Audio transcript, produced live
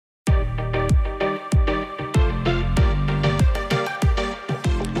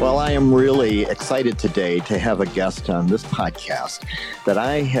Well, I am really excited today to have a guest on this podcast that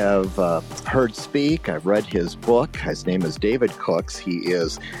I have heard speak. I've read his book. His name is David Cooks. He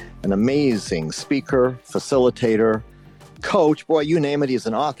is an amazing speaker, facilitator, coach. Boy, you name it, he's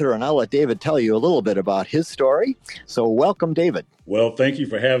an author, and I'll let David tell you a little bit about his story. So welcome, David. Well, thank you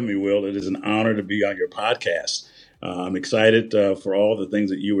for having me, Will. It is an honor to be on your podcast. I'm excited for all the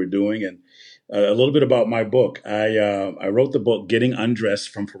things that you were doing. And a little bit about my book. I wrote the book, Getting Undressed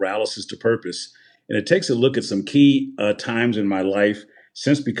from Paralysis to Purpose. And it takes a look at some key times in my life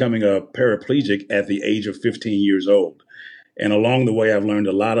since becoming a paraplegic at the age of 15 years old. And along the way, I've learned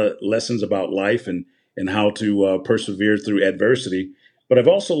a lot of lessons about life and how to persevere through adversity. But I've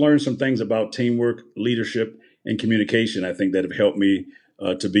also learned some things about teamwork, leadership, and communication, I think, that have helped me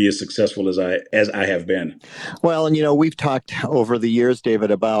to be as successful as I have been. Well, and we've talked over the years,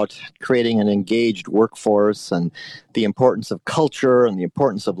 David, about creating an engaged workforce and the importance of culture and the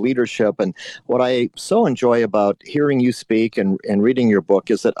importance of leadership. And what I so enjoy about hearing you speak and reading your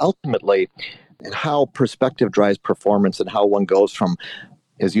book is that ultimately how perspective drives performance and how one goes from,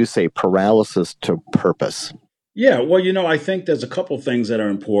 as you say, paralysis to purpose. Yeah, well, I think there's a couple things that are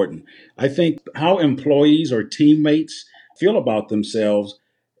important. I think how employees or teammates feel about themselves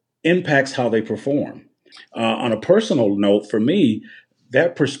impacts how they perform. On a personal note, for me,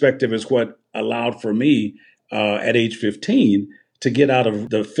 that perspective is what allowed for me at age 15 to get out of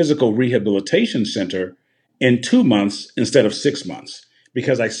the physical rehabilitation center in 2 months instead of 6 months,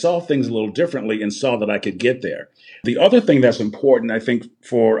 because I saw things a little differently and saw that I could get there. The other thing that's important, I think,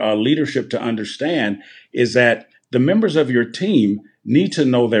 for leadership to understand is that the members of your team need to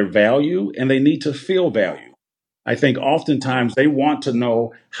know their value and they need to feel value. I think oftentimes they want to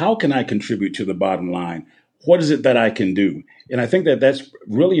know, how can I contribute to the bottom line? What is it that I can do? And I think that that's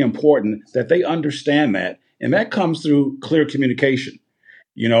really important that they understand that. And that comes through clear communication.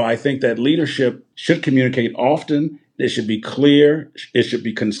 I think that leadership should communicate often. It should be clear. It should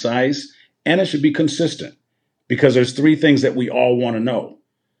be concise, and it should be consistent, because there's three things that we all want to know.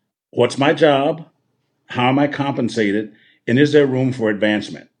 What's my job? How am I compensated? And is there room for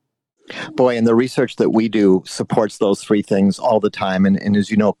advancement? Boy, and the research that we do supports those three things all the time. And as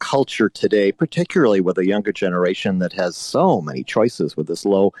you know, culture today, particularly with a younger generation that has so many choices with this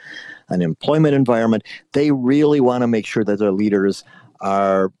low unemployment environment, they really want to make sure that their leaders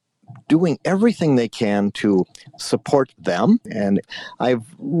are doing everything they can to support them. And I've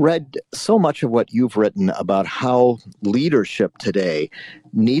read so much of what you've written about how leadership today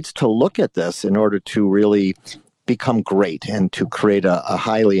needs to look at this in order to really become great and to create a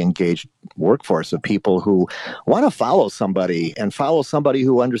highly engaged workforce of people who want to follow somebody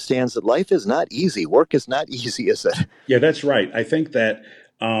who understands that life is not easy. Work is not easy, is it? Yeah, that's right. I think that,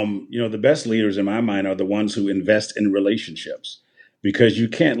 the best leaders in my mind are the ones who invest in relationships, because you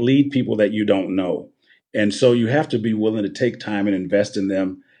can't lead people that you don't know. And so you have to be willing to take time and invest in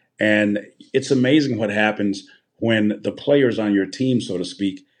them. And it's amazing what happens when the players on your team, so to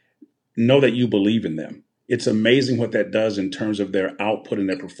speak, know that you believe in them. It's amazing what that does in terms of their output and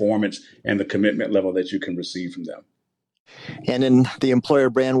their performance and the commitment level that you can receive from them. And in the employer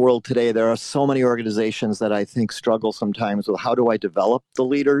brand world today, there are so many organizations that I think struggle sometimes with, how do I develop the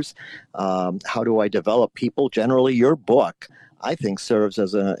leaders? How do I develop people? Generally, your book, I think, serves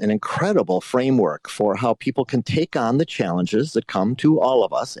as an incredible framework for how people can take on the challenges that come to all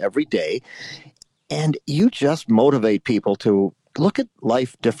of us every day. And you just motivate people to look at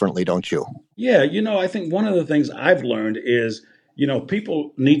life differently, don't you? Yeah, I think one of the things I've learned is,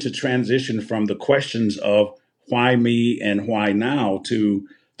 people need to transition from the questions of why me and why now to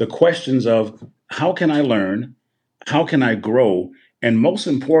the questions of how can I learn? How can I grow? And most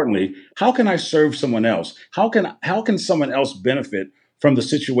importantly, how can I serve someone else? How can someone else benefit from the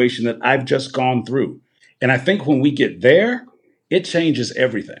situation that I've just gone through? And I think when we get there, it changes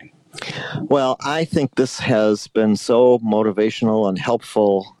everything. Well, I think this has been so motivational and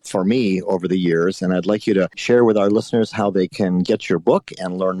helpful for me over the years, and I'd like you to share with our listeners how they can get your book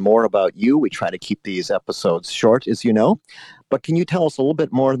and learn more about you. We try to keep these episodes short, as you know, but can you tell us a little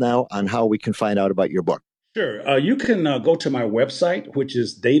bit more now on how we can find out about your book? Sure. You can go to my website, which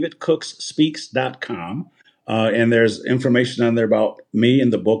is davidcooksspeaks.com. And there's information on there about me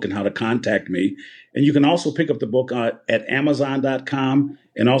and the book and how to contact me. And you can also pick up the book at Amazon.com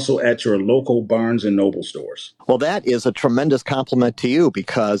and also at your local Barnes and Noble stores. Well, that is a tremendous compliment to you,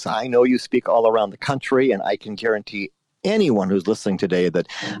 because I know you speak all around the country, and I can guarantee anyone who's listening today that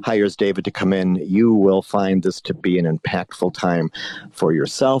hires David to come in, you will find this to be an impactful time for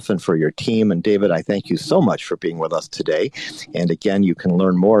yourself and for your team. And David, I thank you so much for being with us today. And again, you can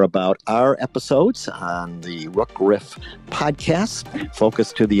learn more about our episodes on the Rook Riff podcast,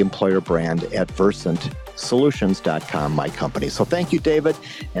 focused to the employer brand at VersantSolutions.com, my company. So thank you, David,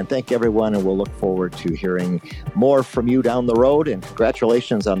 and thank everyone. And we'll look forward to hearing more from you down the road. And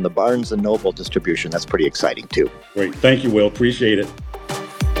congratulations on the Barnes & Noble distribution. That's pretty exciting too. Great. Thank you, Will. Appreciate it.